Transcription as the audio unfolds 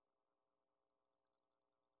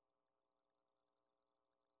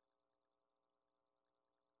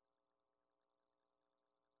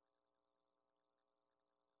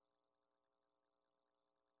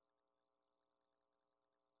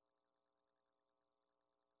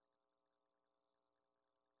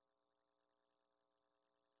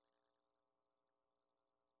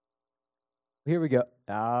Here we go.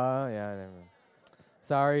 Oh, yeah. Never mind.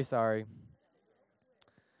 Sorry, sorry.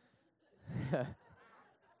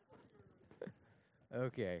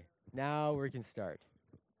 Okay, now we can start.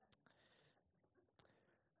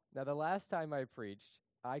 Now, the last time I preached,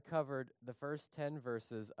 I covered the first 10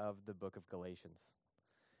 verses of the book of Galatians.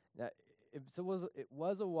 Now, it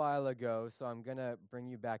was a while ago, so I'm going to bring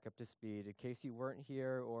you back up to speed in case you weren't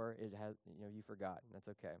here or you forgot. That's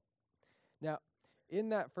okay. Now, in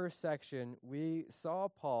that first section, we saw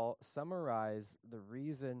Paul summarize the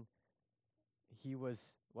reason he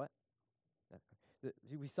was what?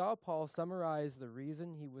 We saw Paul summarize the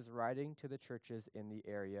reason he was writing to the churches in the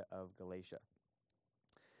area of Galatia.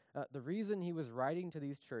 The reason he was writing to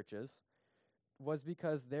these churches was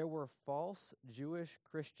because there were false Jewish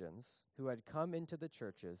Christians who had come into the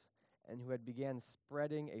churches and who had began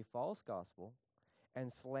spreading a false gospel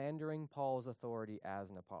and slandering Paul's authority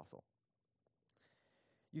as an apostle.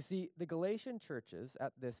 You see, the Galatian churches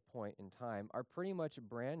at this point in time are pretty much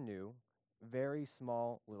brand new, very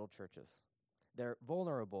small little churches. They're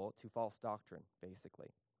vulnerable to false doctrine,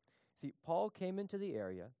 basically. See, Paul came into the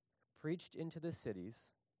area, preached into the cities,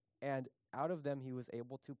 and out of them he was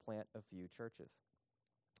able to plant a few churches.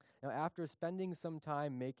 Now, after spending some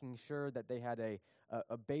time making sure that they had a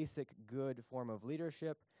basic good form of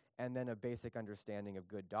leadership and then a basic understanding of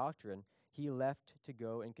good doctrine, he left to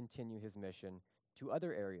go and continue his mission to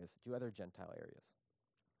other areas, to other Gentile areas.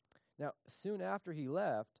 Now, soon after he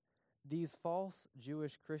left, these false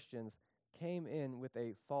Jewish Christians came in with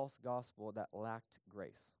a false gospel that lacked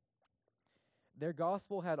grace. Their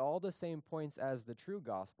gospel had all the same points as the true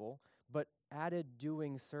gospel, but added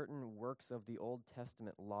doing certain works of the Old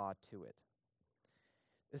Testament law to it.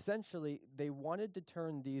 Essentially, they wanted to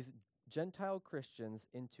turn these Gentile Christians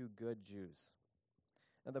into good Jews.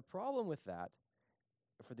 Now, the problem with that,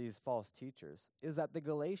 for these false teachers, is that the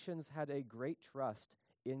Galatians had a great trust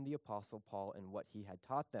in the Apostle Paul and what he had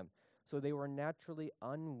taught them, so they were naturally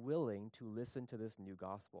unwilling to listen to this new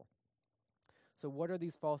gospel. So what are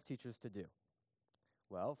these false teachers to do?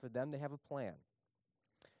 Well, for them, they have a plan.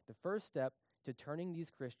 The first step to turning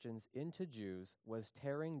these Christians into Jews was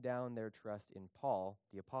tearing down their trust in Paul,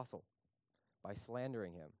 the apostle, by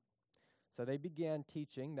slandering him. So they began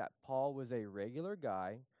teaching that Paul was a regular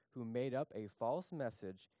guy who made up a false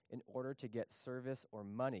message in order to get service or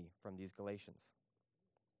money from these Galatians.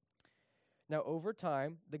 Now, over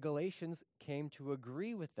time, the Galatians came to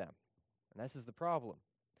agree with them, and this is the problem.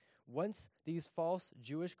 Once these false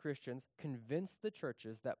Jewish Christians convinced the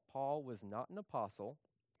churches that Paul was not an apostle,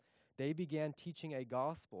 they began teaching a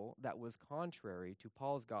gospel that was contrary to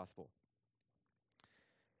Paul's gospel.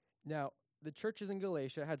 Now, the churches in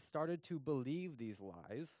Galatia had started to believe these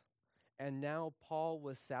lies, and now Paul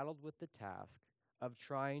was saddled with the task of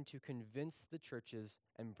trying to convince the churches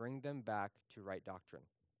and bring them back to right doctrine.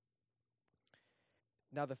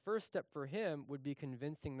 Now, the first step for him would be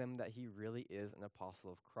convincing them that he really is an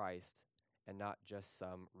apostle of Christ and not just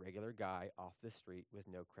some regular guy off the street with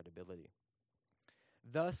no credibility.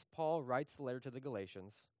 Thus, Paul writes the letter to the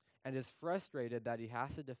Galatians and is frustrated that he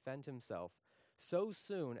has to defend himself so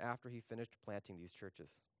soon after he finished planting these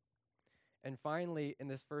churches. And finally, in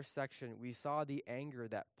this first section, we saw the anger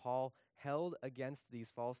that Paul held against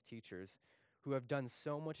these false teachers who have done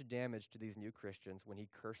so much damage to these new Christians when he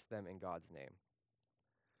cursed them in God's name.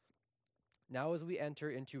 Now, as we enter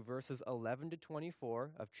into verses 11 to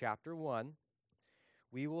 24 of chapter 1,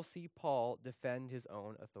 we will see Paul defend his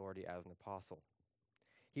own authority as an apostle.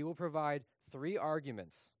 He will provide 3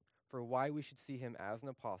 arguments for why we should see him as an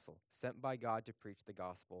apostle sent by God to preach the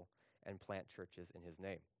gospel and plant churches in his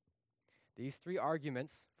name. These 3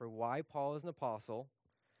 arguments for why Paul is an apostle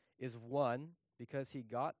is 1, because he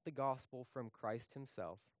got the gospel from Christ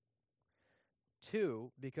himself.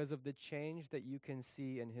 2, because of the change that you can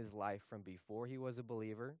see in his life from before he was a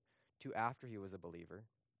believer to after he was a believer.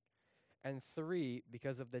 And 3,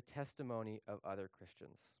 because of the testimony of other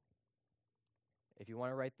Christians. If you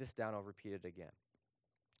want to write this down, I'll repeat it again.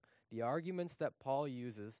 The arguments that Paul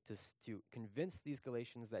uses to convince these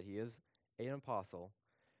Galatians that he is an apostle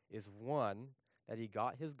is 1, that he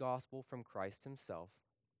got his gospel from Christ himself.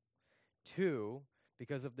 2,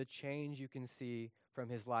 because of the change you can see from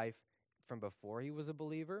his life from before he was a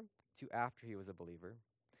believer to after he was a believer.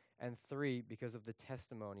 And 3, because of the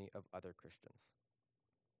testimony of other Christians.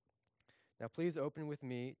 Now please open with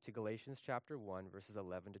me to Galatians chapter 1, verses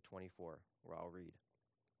 11 to 24, where I'll read.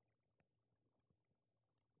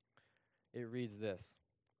 It reads this: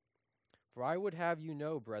 "For I would have you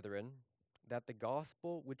know, brethren, that the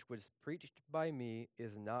gospel which was preached by me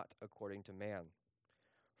is not according to man.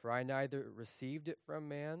 For I neither received it from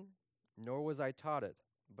man, nor was I taught it,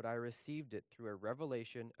 but I received it through a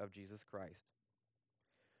revelation of Jesus Christ.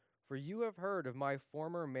 For you have heard of my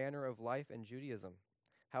former manner of life in Judaism,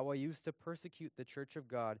 how I used to persecute the church of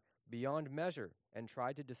God beyond measure and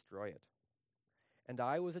tried to destroy it. And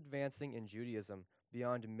I was advancing in Judaism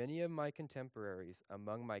beyond many of my contemporaries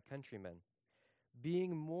among my countrymen,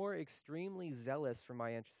 being more extremely zealous for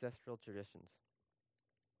my ancestral traditions.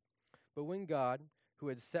 But when God, who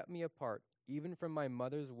had set me apart even from my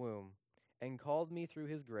mother's womb and called me through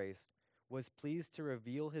his grace, was pleased to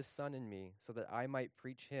reveal his Son in me so that I might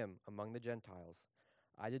preach him among the Gentiles,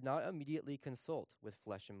 I did not immediately consult with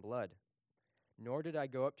flesh and blood, nor did I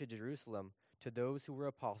go up to Jerusalem to those who were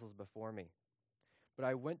apostles before me. But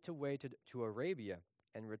I went away to Arabia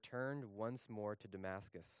and returned once more to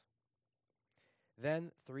Damascus.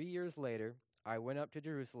 Then, 3 years later, I went up to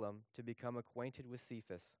Jerusalem to become acquainted with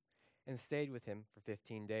Cephas, and stayed with him for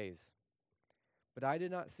 15 days. But I did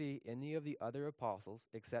not see any of the other apostles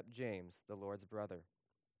except James, the Lord's brother.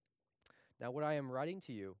 Now what I am writing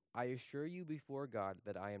to you, I assure you before God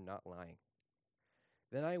that I am not lying.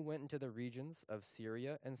 Then I went into the regions of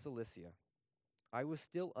Syria and Cilicia. I was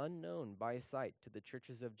still unknown by sight to the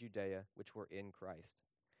churches of Judea which were in Christ.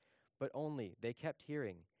 But only they kept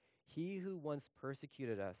hearing, he who once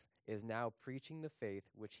persecuted us is now preaching the faith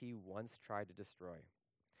which he once tried to destroy.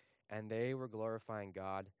 And they were glorifying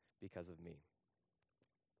God because of me.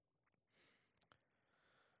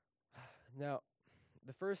 Now,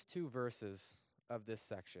 the first two verses of this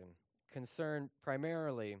section concern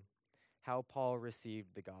primarily how Paul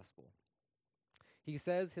received the gospel. He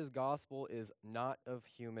says his gospel is not of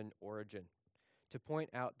human origin, to point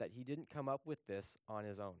out that he didn't come up with this on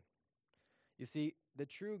his own. You see, the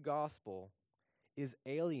true gospel is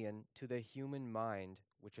alien to the human mind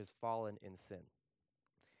which has fallen in sin.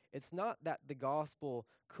 It's not that the gospel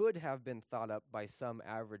could have been thought up by some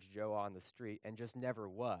average Joe on the street and just never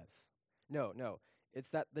was. No. It's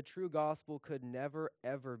that the true gospel could never,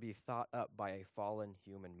 ever be thought up by a fallen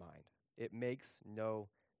human mind. It makes no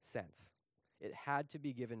sense. It had to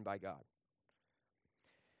be given by God.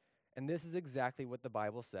 And this is exactly what the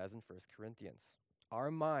Bible says in 1 Corinthians.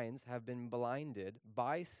 Our minds have been blinded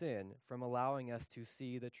by sin from allowing us to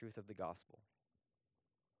see the truth of the gospel.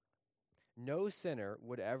 No sinner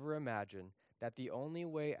would ever imagine that the only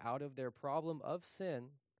way out of their problem of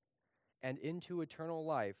sin and into eternal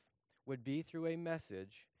life would be through a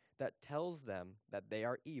message that tells them that they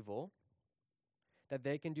are evil, that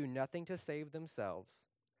they can do nothing to save themselves,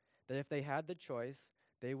 that if they had the choice,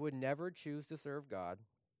 they would never choose to serve God,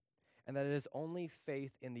 and that it is only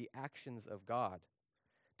faith in the actions of God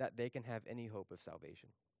that they can have any hope of salvation.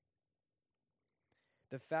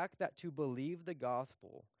 The fact that to believe the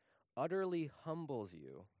gospel utterly humbles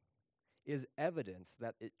you is evidence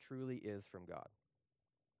that it truly is from God.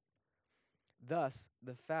 Thus,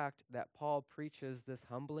 the fact that Paul preaches this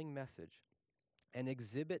humbling message and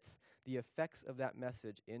exhibits the effects of that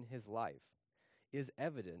message in his life is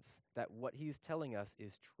evidence that what he's telling us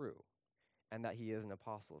is true and that he is an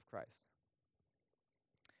apostle of Christ.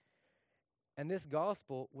 And this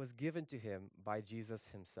gospel was given to him by Jesus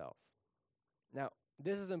himself. Now,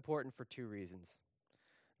 this is important for two reasons.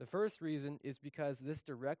 The first reason is because this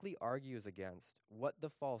directly argues against what the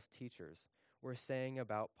false teachers were saying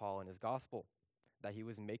about Paul and his gospel, that he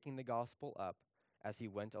was making the gospel up as he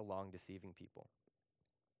went along deceiving people.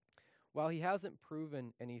 While he hasn't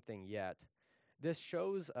proven anything yet, this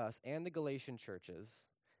shows us and the Galatian churches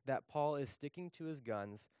that Paul is sticking to his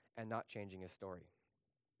guns and not changing his story.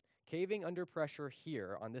 Caving under pressure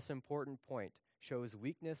here on this important point shows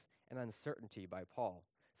weakness and uncertainty by Paul,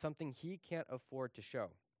 something he can't afford to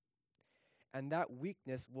show. And that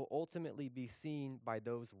weakness will ultimately be seen by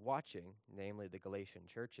those watching, namely the Galatian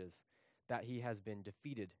churches, that he has been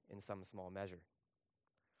defeated in some small measure.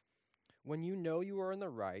 When you know you are in the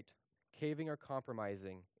right, caving or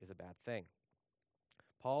compromising is a bad thing.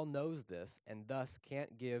 Paul knows this and thus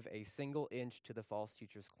can't give a single inch to the false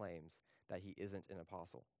teacher's claims that he isn't an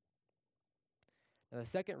apostle. Now, the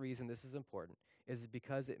second reason this is important is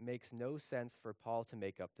because it makes no sense for Paul to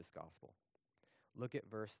make up this gospel. Look at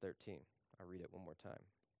verse 13. I'll read it one more time.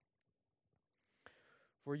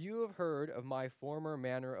 For you have heard of my former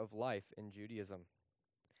manner of life in Judaism,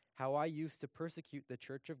 how I used to persecute the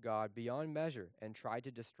church of God beyond measure and tried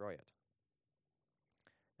to destroy it.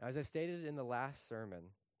 Now, as I stated in the last sermon,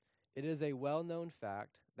 it is a well-known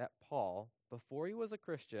fact that Paul, before he was a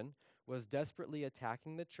Christian, was desperately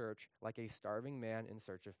attacking the church like a starving man in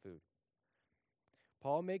search of food.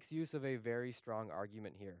 Paul makes use of a very strong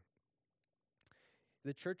argument here.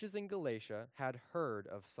 The churches in Galatia had heard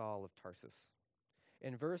of Saul of Tarsus.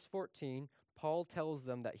 In verse 14, Paul tells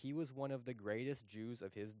them that he was one of the greatest Jews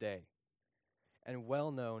of his day and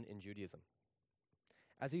well known in Judaism.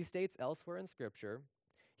 As he states elsewhere in Scripture,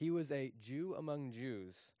 he was a Jew among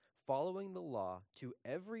Jews, following the law to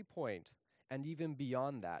every point and even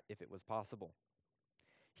beyond that if it was possible.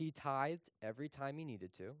 He tithed every time he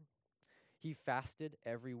needed to. He fasted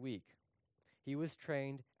every week. He was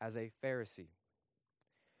trained as a Pharisee.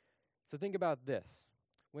 So think about this.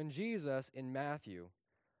 When Jesus in Matthew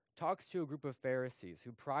talks to a group of Pharisees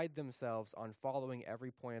who pride themselves on following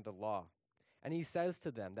every point of the law, and he says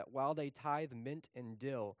to them that while they tithe mint and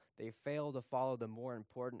dill, they fail to follow the more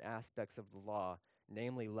important aspects of the law,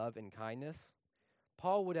 namely love and kindness,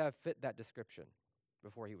 Paul would have fit that description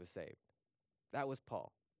before he was saved. That was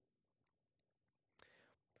Paul.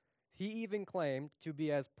 He even claimed to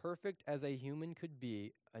be as perfect as a human could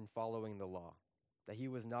be in following the law, that he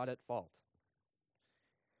was not at fault.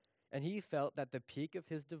 And he felt that the peak of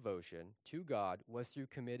his devotion to God was through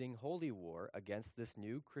committing holy war against this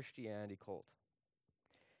new Christianity cult.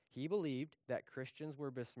 He believed that Christians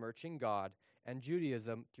were besmirching God and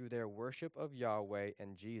Judaism through their worship of Yahweh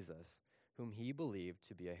and Jesus, whom he believed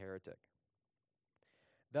to be a heretic.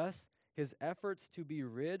 Thus, his efforts to be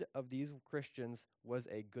rid of these Christians was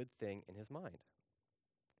a good thing in his mind.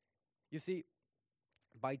 You see,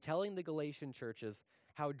 by telling the Galatian churches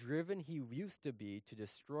how driven he used to be to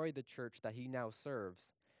destroy the church that he now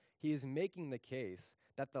serves, he is making the case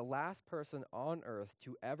that the last person on earth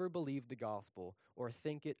to ever believe the gospel or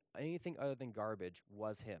think it anything other than garbage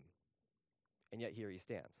was him. And yet here he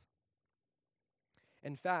stands.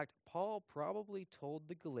 In fact, Paul probably told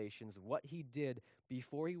the Galatians what he did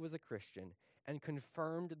before he was a Christian and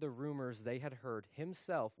confirmed the rumors they had heard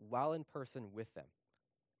himself while in person with them.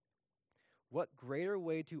 What greater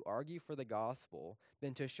way to argue for the gospel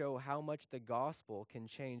than to show how much the gospel can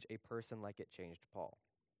change a person like it changed Paul?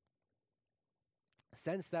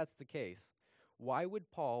 Since that's the case, why would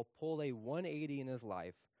Paul pull a 180 in his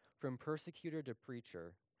life from persecutor to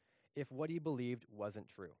preacher if what he believed wasn't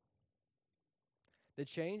true? The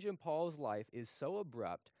change in Paul's life is so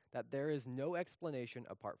abrupt that there is no explanation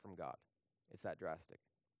apart from God. It's that drastic.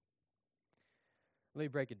 Let me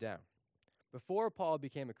break it down. Before Paul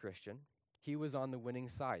became a Christian, he was on the winning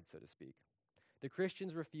side, so to speak. The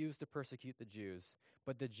Christians refused to persecute the Jews,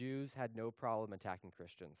 but the Jews had no problem attacking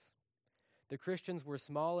Christians. The Christians were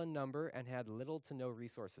small in number and had little to no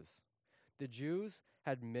resources. The Jews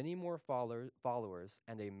had many more followers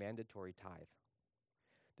and a mandatory tithe.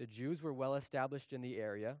 The Jews were well established in the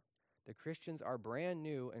area. The Christians are brand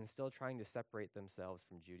new and still trying to separate themselves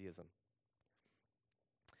from Judaism.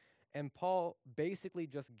 And Paul basically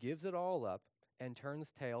just gives it all up and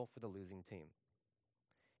turns tail for the losing team.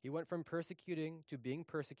 He went from persecuting to being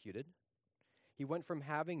persecuted. He went from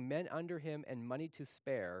having men under him and money to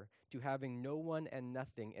spare to having no one and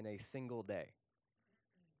nothing in a single day.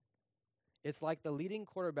 It's like the leading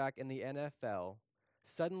quarterback in the NFL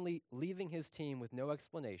suddenly leaving his team with no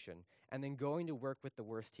explanation and then going to work with the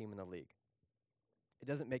worst team in the league. It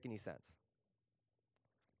doesn't make any sense.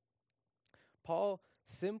 Paul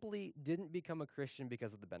simply didn't become a Christian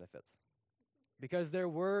because of the benefits, because there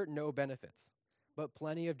were no benefits, but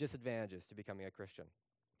plenty of disadvantages to becoming a Christian.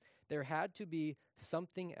 There had to be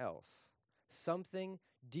something else, something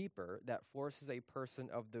deeper that forces a person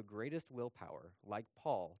of the greatest willpower, like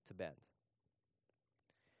Paul, to bend.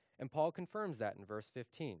 And Paul confirms that in verse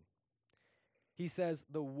 15. He says,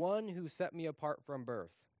 "The one who set me apart from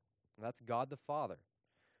birth," and that's God the Father,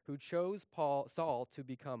 who chose Saul to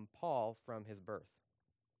become Paul from his birth.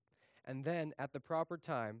 And then, at the proper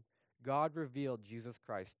time, God revealed Jesus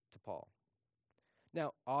Christ to Paul.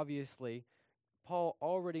 Now, obviously, Paul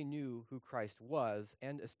already knew who Christ was,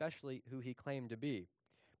 and especially who he claimed to be.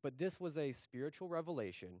 But this was a spiritual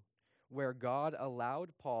revelation where God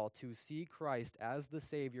allowed Paul to see Christ as the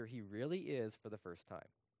Savior he really is for the first time.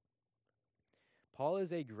 Paul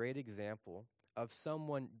is a great example of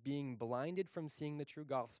someone being blinded from seeing the true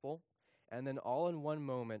gospel and then all in one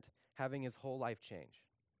moment having his whole life change.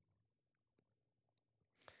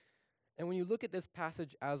 And when you look at this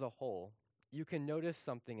passage as a whole, you can notice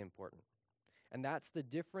something important. And that's the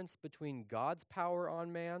difference between God's power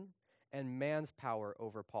on man and man's power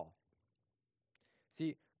over Paul.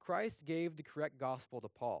 See, Christ gave the correct gospel to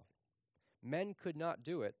Paul. Men could not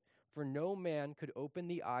do it, for no man could open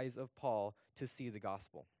the eyes of Paul to see the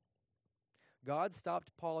gospel. God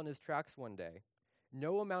stopped Paul in his tracks one day.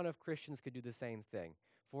 No amount of Christians could do the same thing,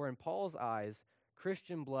 for in Paul's eyes,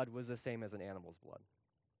 Christian blood was the same as an animal's blood.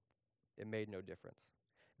 It made no difference.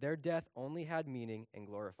 Their death only had meaning in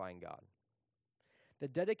glorifying God. The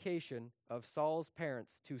dedication of Saul's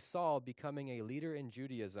parents to Saul becoming a leader in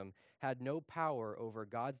Judaism had no power over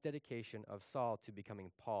God's dedication of Saul to becoming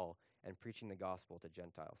Paul and preaching the gospel to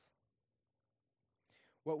Gentiles.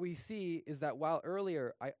 What we see is that while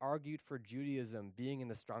earlier I argued for Judaism being in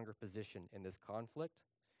the stronger position in this conflict,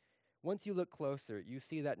 once you look closer, you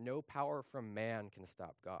see that no power from man can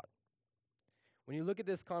stop God. When you look at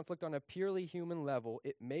this conflict on a purely human level,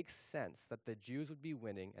 it makes sense that the Jews would be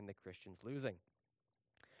winning and the Christians losing.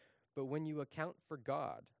 But when you account for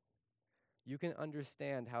God, you can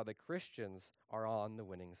understand how the Christians are on the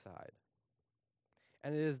winning side.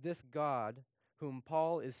 And it is this God whom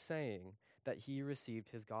Paul is saying that he received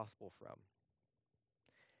his gospel from.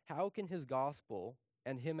 How can his gospel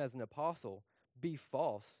and him as an apostle be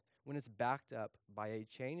false when it's backed up by a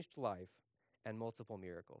changed life and multiple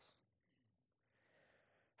miracles?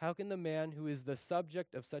 How can the man who is the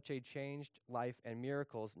subject of such a changed life and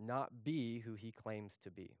miracles not be who he claims to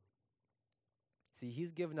be? See,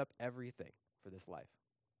 he's given up everything for this life.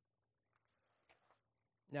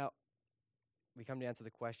 Now, we come to answer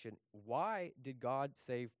the question, why did God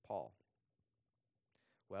save Paul?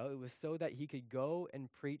 Well, it was so that he could go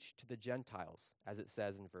and preach to the Gentiles, as it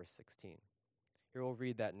says in verse 16. Here, we'll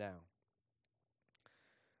read that now.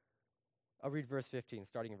 I'll read verse 15,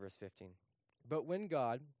 starting in verse 15. But when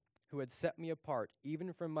God, who had set me apart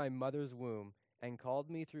even from my mother's womb and called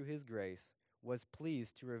me through his grace, was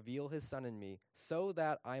pleased to reveal his Son in me so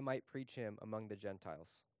that I might preach him among the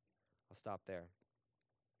Gentiles. I'll stop there.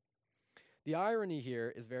 The irony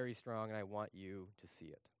here is very strong, and I want you to see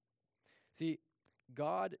it. See,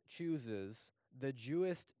 God chooses the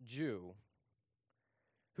Jewish Jew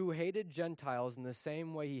who hated Gentiles in the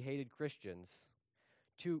same way he hated Christians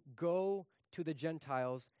to go to the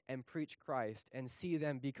Gentiles and preach Christ and see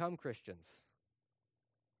them become Christians.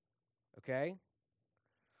 Okay?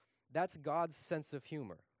 That's God's sense of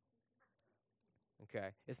humor.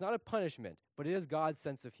 Okay? It's not a punishment, but it is God's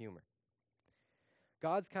sense of humor.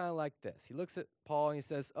 God's kind of like this. He looks at Paul and he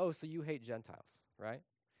says, oh, so you hate Gentiles, right?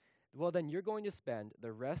 Well, then you're going to spend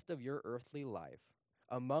the rest of your earthly life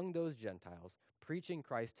among those Gentiles, preaching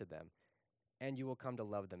Christ to them, and you will come to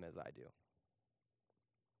love them as I do.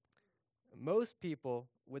 Most people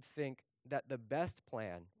would think that the best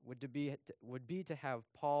plan would be to have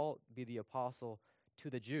Paul be the apostle to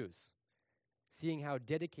the Jews, seeing how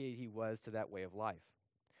dedicated he was to that way of life.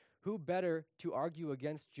 Who better to argue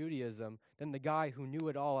against Judaism than the guy who knew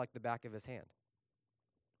it all like the back of his hand?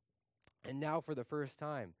 And now, for the first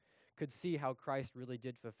time, could see how Christ really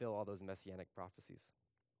did fulfill all those messianic prophecies.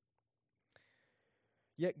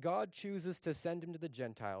 Yet God chooses to send him to the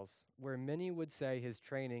Gentiles, where many would say his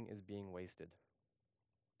training is being wasted.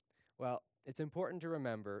 Well, it's important to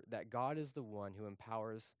remember that God is the one who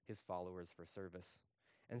empowers his followers for service,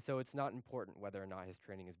 and so it's not important whether or not his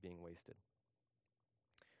training is being wasted.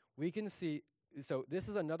 We can see, so this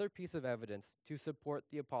is another piece of evidence to support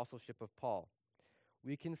the apostleship of Paul.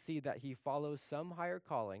 We can see that he follows some higher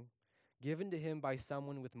calling given to him by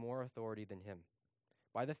someone with more authority than him,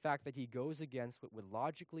 by the fact that he goes against what would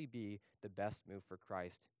logically be the best move for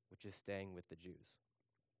Christ, which is staying with the Jews.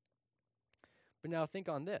 But now think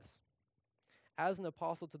on this. As an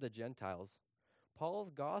apostle to the Gentiles,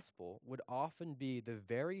 Paul's gospel would often be the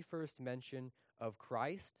very first mention of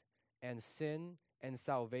Christ and sin and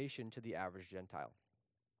salvation to the average Gentile.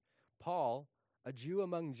 Paul, a Jew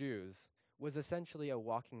among Jews, was essentially a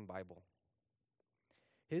walking Bible.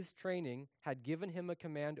 His training had given him a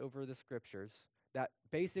command over the scriptures that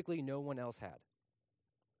basically no one else had.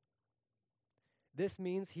 This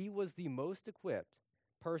means he was the most equipped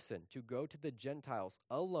person to go to the Gentiles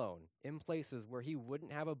alone in places where he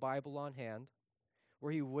wouldn't have a Bible on hand,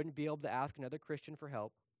 where he wouldn't be able to ask another Christian for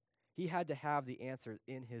help. He had to have the answer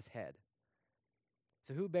in his head.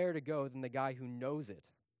 So who better to go than the guy who knows it,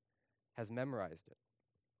 has memorized it?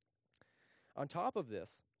 On top of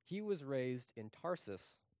this, he was raised in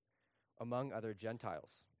Tarsus among other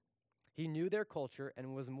Gentiles. He knew their culture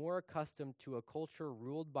and was more accustomed to a culture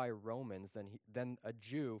ruled by Romans than a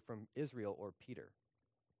Jew from Israel or Peter.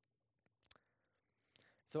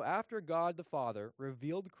 So after God the Father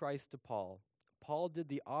revealed Christ to Paul, Paul did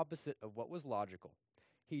the opposite of what was logical.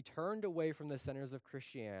 He turned away from the centers of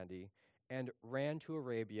Christianity and ran to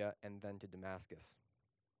Arabia and then to Damascus.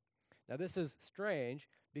 Now this is strange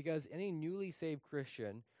because any newly saved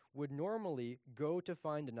Christian would normally go to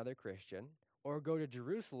find another Christian or go to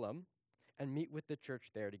Jerusalem and meet with the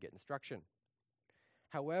church there to get instruction.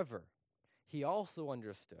 However, he also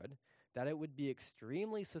understood that it would be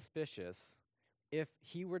extremely suspicious if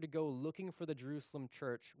he were to go looking for the Jerusalem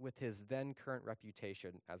church with his then current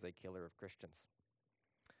reputation as a killer of Christians.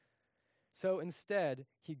 So instead,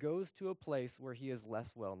 he goes to a place where he is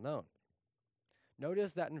less well known.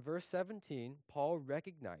 Notice that in verse 17, Paul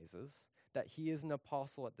recognizes that he is an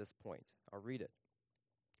apostle at this point. I'll read it.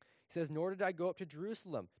 He says, "Nor did I go up to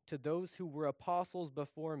Jerusalem to those who were apostles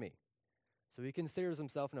before me." So he considers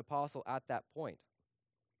himself an apostle at that point.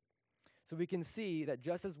 So we can see that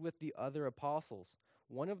just as with the other apostles,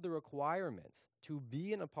 one of the requirements to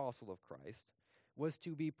be an apostle of Christ was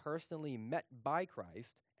to be personally met by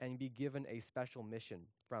Christ and be given a special mission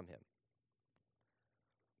from him.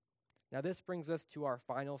 Now this brings us to our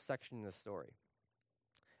final section in the story.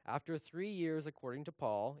 After 3 years, according to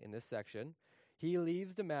Paul in this section, he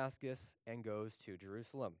leaves Damascus and goes to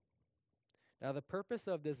Jerusalem. Now the purpose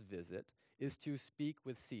of this visit is to speak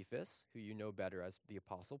with Cephas, who you know better as the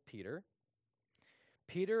Apostle Peter.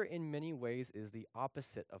 Peter, in many ways, is the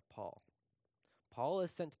opposite of Paul. Paul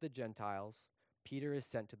is sent to the Gentiles. Peter is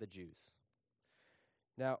sent to the Jews.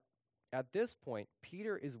 Now, at this point,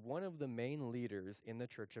 Peter is one of the main leaders in the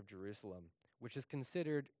Church of Jerusalem, which is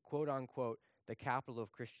considered, quote unquote, the capital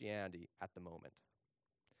of Christianity at the moment.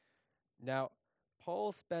 Now,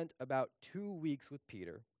 Paul spent about 2 weeks with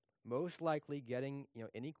Peter, most likely getting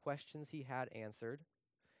any questions he had answered,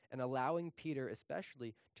 and allowing Peter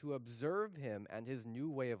especially to observe him and his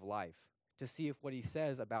new way of life to see if what he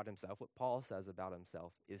says about himself, what Paul says about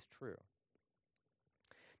himself, is true.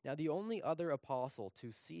 Now, the only other apostle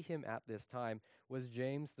to see him at this time was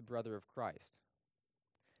James, the brother of Christ.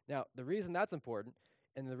 Now, the reason that's important,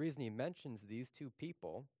 and the reason he mentions these two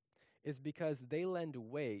people, is because they lend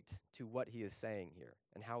weight to what he is saying here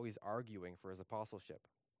and how he's arguing for his apostleship.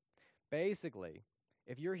 Basically,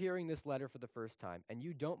 if you're hearing this letter for the first time and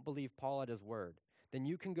you don't believe Paul at his word, then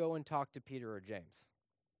you can go and talk to Peter or James,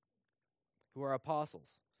 who are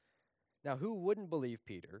apostles. Now, who wouldn't believe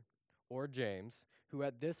Peter or James, who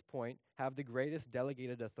at this point have the greatest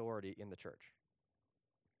delegated authority in the church?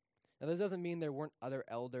 Now, this doesn't mean there weren't other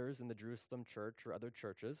elders in the Jerusalem church or other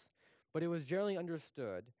churches, but it was generally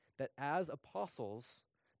understood that as apostles,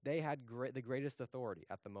 they had the greatest authority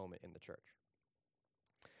at the moment in the church.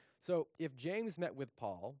 So if James met with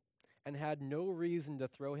Paul and had no reason to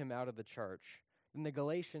throw him out of the church, then the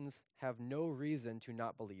Galatians have no reason to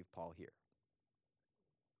not believe Paul here.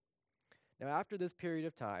 Now, after this period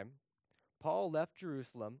of time, Paul left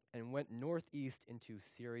Jerusalem and went northeast into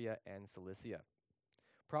Syria and Cilicia,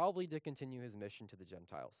 probably to continue his mission to the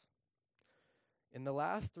Gentiles. In the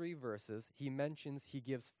last 3 verses, he mentions he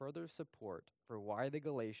gives further support for why the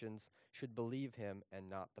Galatians should believe him and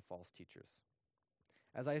not the false teachers.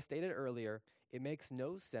 As I stated earlier, it makes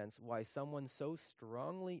no sense why someone so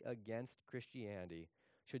strongly against Christianity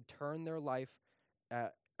should turn their life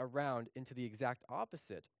around into the exact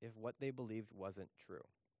opposite if what they believed wasn't true.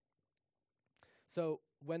 So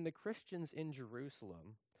when the Christians in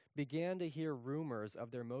Jerusalem began to hear rumors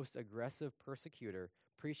of their most aggressive persecutor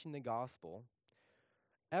preaching the gospel,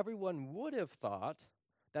 everyone would have thought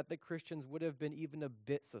that the Christians would have been even a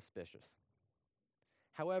bit suspicious.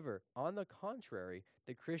 However, on the contrary,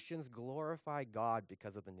 the Christians glorify God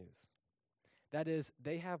because of the news. That is,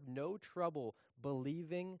 they have no trouble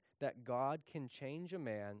believing that God can change a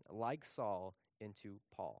man like Saul into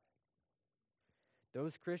Paul.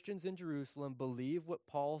 Those Christians in Jerusalem believe what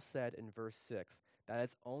Paul said in verse 6, that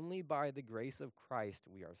it's only by the grace of Christ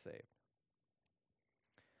we are saved.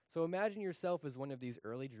 So imagine yourself as one of these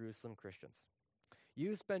early Jerusalem Christians.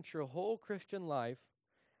 You spent your whole Christian life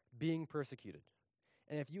being persecuted.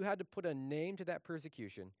 And if you had to put a name to that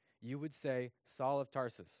persecution, you would say Saul of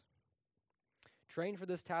Tarsus. Trained for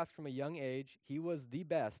this task from a young age, he was the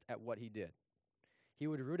best at what he did. He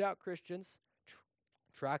would root out Christians,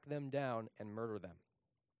 track them down, and murder them.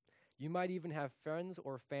 You might even have friends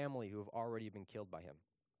or family who have already been killed by him.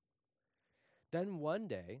 Then one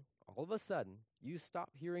day, all of a sudden, you stop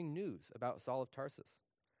hearing news about Saul of Tarsus.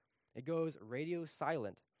 It goes radio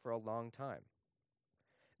silent for a long time.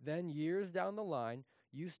 Then years down the line,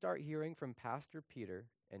 you start hearing from Pastor Peter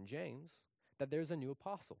and James that there's a new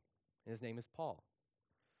apostle, and his name is Paul.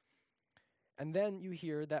 And then you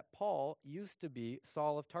hear that Paul used to be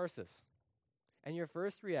Saul of Tarsus. And your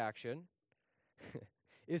first reaction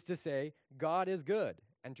is to say, God is good,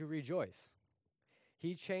 and to rejoice.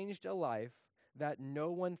 He changed a life that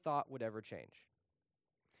no one thought would ever change.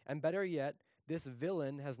 And better yet, this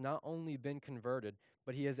villain has not only been converted,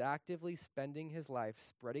 but he is actively spending his life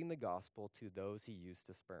spreading the gospel to those he used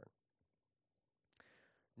to spurn.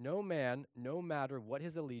 No man, no matter what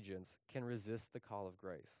his allegiance, can resist the call of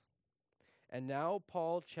grace. And now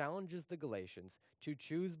Paul challenges the Galatians to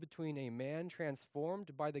choose between a man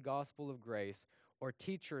transformed by the gospel of grace or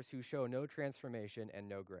teachers who show no transformation and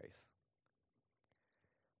no grace.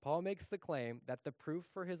 Paul makes the claim that the proof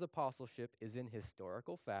for his apostleship is in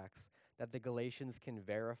historical facts that the Galatians can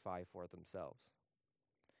verify for themselves.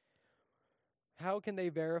 How can they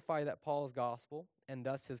verify that Paul's gospel, and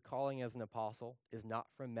thus his calling as an apostle, is not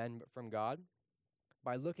from men but from God?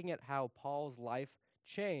 By looking at how Paul's life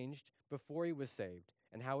changed before he was saved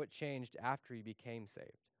and how it changed after he became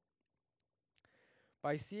saved.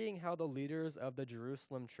 By seeing how the leaders of the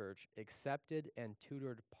Jerusalem church accepted and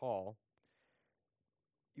tutored Paul,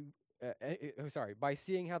 by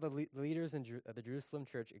seeing how the leaders in the Jerusalem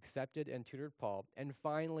church accepted and tutored Paul, and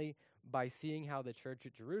finally, by seeing how the church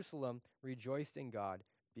at Jerusalem rejoiced in God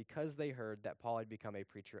because they heard that Paul had become a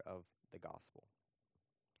preacher of the gospel.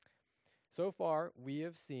 So far, we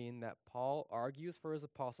have seen that Paul argues for his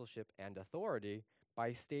apostleship and authority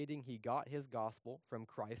by stating he got his gospel from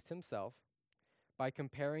Christ himself, by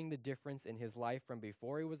comparing the difference in his life from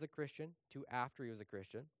before he was a Christian to after he was a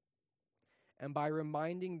Christian, and by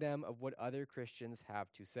reminding them of what other Christians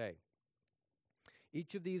have to say.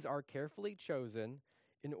 Each of these are carefully chosen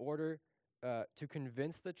in order to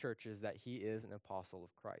convince the churches that he is an apostle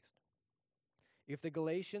of Christ. If the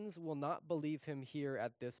Galatians will not believe him here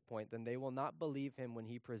at this point, then they will not believe him when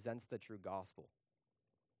he presents the true gospel.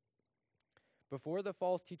 Before the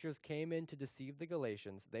false teachers came in to deceive the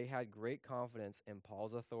Galatians, they had great confidence in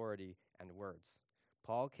Paul's authority and words.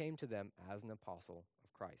 Paul came to them as an apostle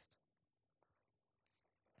of Christ.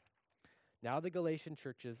 Now the Galatian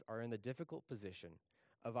churches are in the difficult position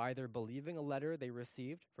of either believing a letter they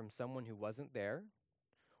received from someone who wasn't there,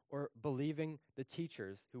 or believing the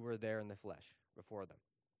teachers who were there in the flesh before them.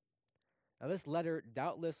 Now this letter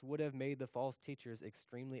doubtless would have made the false teachers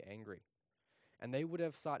extremely angry, and they would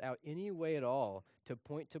have sought out any way at all to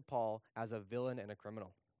point to Paul as a villain and a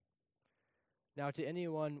criminal. Now to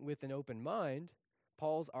anyone with an open mind,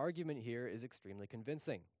 Paul's argument here is extremely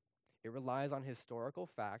convincing. It relies on historical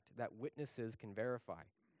fact that witnesses can verify,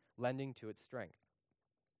 lending to its strength.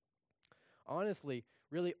 Honestly,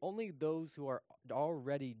 really only those who are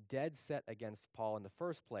already dead set against Paul in the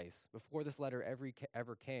first place, before this letter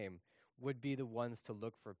ever came, would be the ones to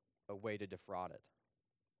look for a way to defraud it.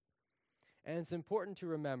 And it's important to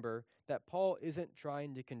remember that Paul isn't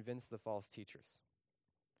trying to convince the false teachers.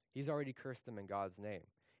 He's already cursed them in God's name.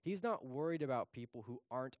 He's not worried about people who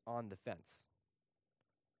aren't on the fence.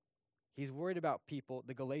 He's worried about people,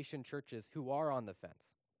 the Galatian churches, who are on the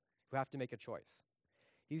fence, who have to make a choice.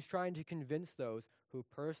 He's trying to convince those who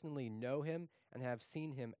personally know him and have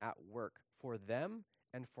seen him at work for them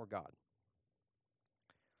and for God.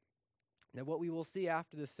 Now, what we will see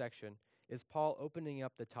after this section is Paul opening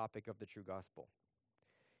up the topic of the true gospel.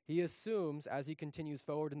 He assumes, as he continues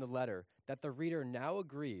forward in the letter, that the reader now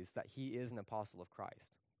agrees that he is an apostle of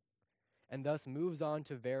Christ, and thus moves on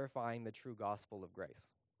to verifying the true gospel of grace.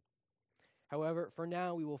 However, for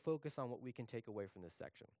now, we will focus on what we can take away from this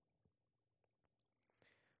section.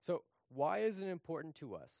 So, why is it important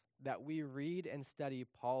to us that we read and study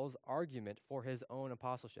Paul's argument for his own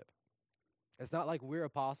apostleship? It's not like we're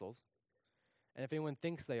apostles, and if anyone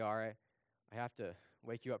thinks they are, I have to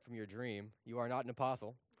wake you up from your dream. You are not an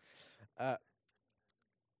apostle. But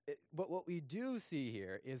what we do see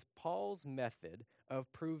here is Paul's method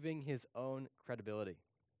of proving his own credibility.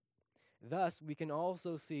 Thus, we can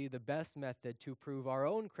also see the best method to prove our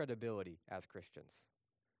own credibility as Christians.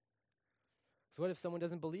 So what if someone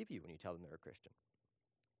doesn't believe you when you tell them they're a Christian?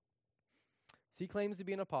 So he claims to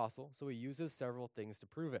be an apostle, so he uses several things to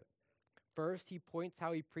prove it. First, he points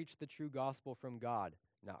how he preached the true gospel from God,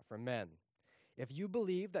 not from men. If you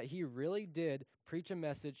believe that he really did preach a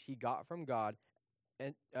message he got from God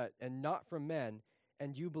and not from men,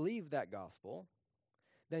 and you believe that gospel,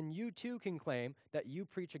 then you too can claim that you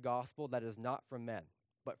preach a gospel that is not from men,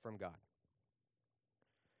 but from God.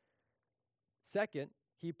 Second,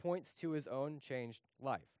 he points to his own changed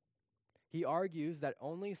life. He argues that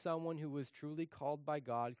only someone who was truly called by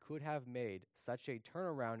God could have made such a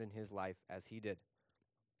turnaround in his life as he did.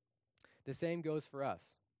 The same goes for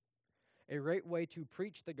us. A great way to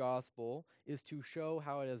preach the gospel is to show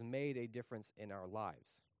how it has made a difference in our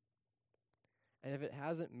lives. And if it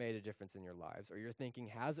hasn't made a difference in your lives, or you're thinking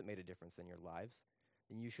hasn't made a difference in your lives,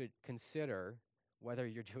 then you should consider whether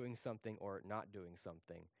you're doing something or not doing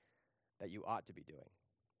something that you ought to be doing.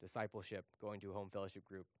 Discipleship, going to a home fellowship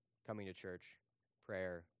group, coming to church,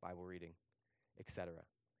 prayer, Bible reading, etc.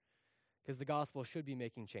 Because the gospel should be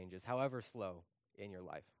making changes, however slow, in your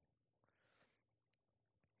life.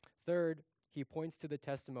 Third, he points to the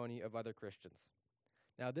testimony of other Christians.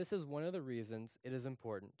 Now, this is one of the reasons it is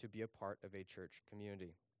important to be a part of a church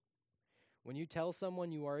community. When you tell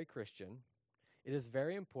someone you are a Christian, it is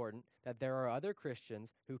very important that there are other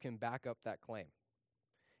Christians who can back up that claim.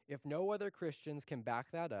 If no other Christians can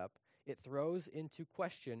back that up, it throws into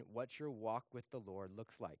question what your walk with the Lord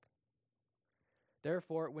looks like.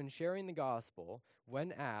 Therefore, when sharing the gospel,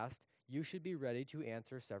 when asked, you should be ready to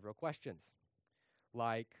answer several questions.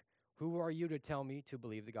 Like, who are you to tell me to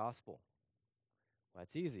believe the gospel? Well,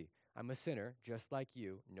 that's easy. I'm a sinner, just like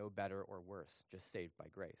you, no better or worse, just saved by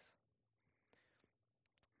grace.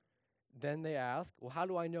 Then they ask, well, how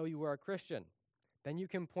do I know you are a Christian? Then you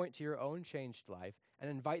can point to your own changed life and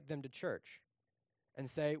invite them to church and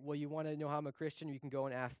say, well, you want to know how I'm a Christian? You can go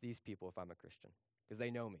and ask these people if I'm a Christian, because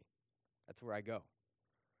they know me. That's where I go.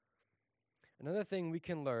 Another thing we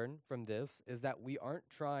can learn from this is that we aren't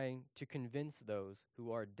trying to convince those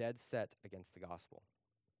who are dead set against the gospel.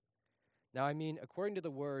 Now, I mean, according to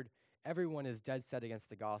the word, everyone is dead set against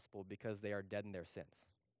the gospel because they are dead in their sins.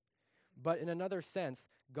 But in another sense,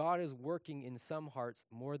 God is working in some hearts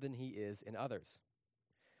more than he is in others.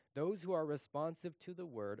 Those who are responsive to the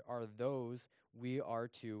word are those we are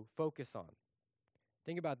to focus on.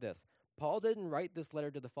 Think about this. Paul didn't write this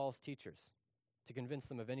letter to the false teachers to convince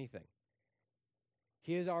them of anything.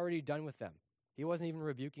 He is already done with them. He wasn't even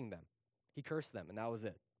rebuking them. He cursed them, and that was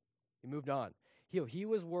it. He moved on. He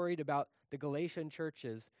was worried about the Galatian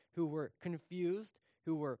churches who were confused,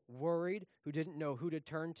 who were worried, who didn't know who to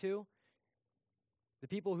turn to. The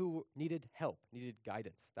people who needed help, needed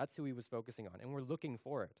guidance. That's who he was focusing on, and we're looking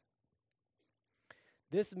for it.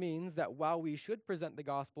 This means that while we should present the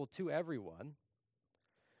gospel to everyone,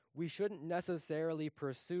 we shouldn't necessarily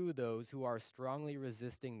pursue those who are strongly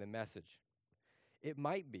resisting the message. It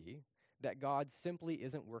might be that God simply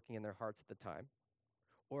isn't working in their hearts at the time,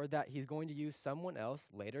 or that he's going to use someone else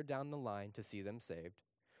later down the line to see them saved,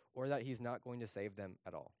 or that he's not going to save them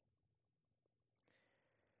at all.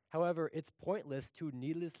 However, it's pointless to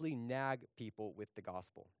needlessly nag people with the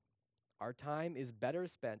gospel. Our time is better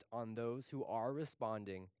spent on those who are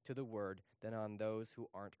responding to the word than on those who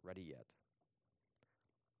aren't ready yet.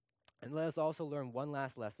 And let us also learn one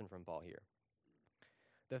last lesson from Paul here.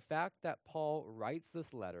 The fact that Paul writes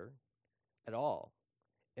this letter at all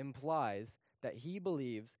implies that he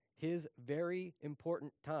believes his very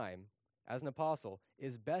important time as an apostle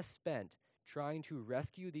is best spent trying to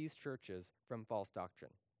rescue these churches from false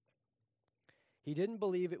doctrine. He didn't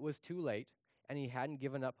believe it was too late, and he hadn't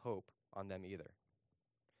given up hope on them either.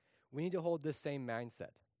 We need to hold this same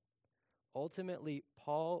mindset. Ultimately,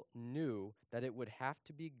 Paul knew that it would have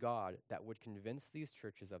to be God that would convince these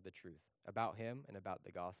churches of the truth about him and about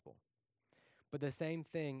the gospel. But the same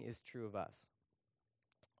thing is true of us.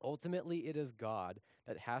 Ultimately, it is God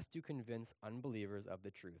that has to convince unbelievers of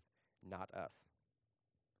the truth, not us.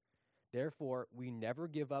 Therefore, we never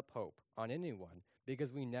give up hope on anyone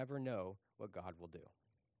because we never know what God will do.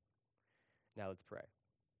 Now let's pray.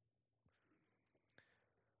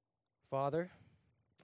 Father,